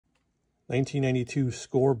1992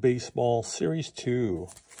 Score Baseball Series 2.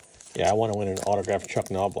 Yeah, I want to win an autographed Chuck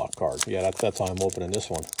Knobloch card. Yeah, that's how I'm opening this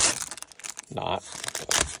one. Not.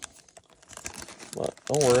 But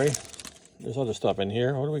don't worry. There's other stuff in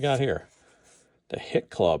here. What do we got here? The Hit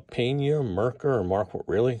Club. Pena, Merker, or Mark.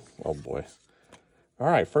 Really? Oh, boy. All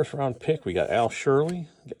right, first round pick. We got Al Shirley.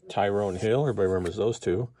 We got Tyrone Hill. Everybody remembers those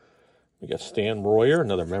two. We got Stan Royer,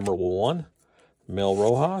 another memorable one. Mel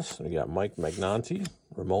Rojas. We got Mike Magnanti.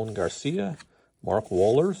 Ramon Garcia. Mark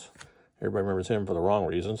Wohlers. Everybody remembers him for the wrong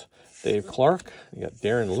reasons. Dave Clark. You got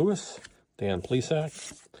Darren Lewis. Dan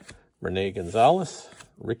Plesac. Rene Gonzalez.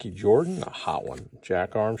 Ricky Jordan, a hot one.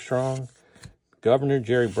 Jack Armstrong. Governor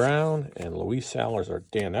Jerry Brown. And Luis Salazar.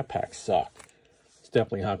 Damn, that pack sucked. It's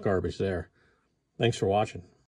definitely hot garbage there. Thanks for watching.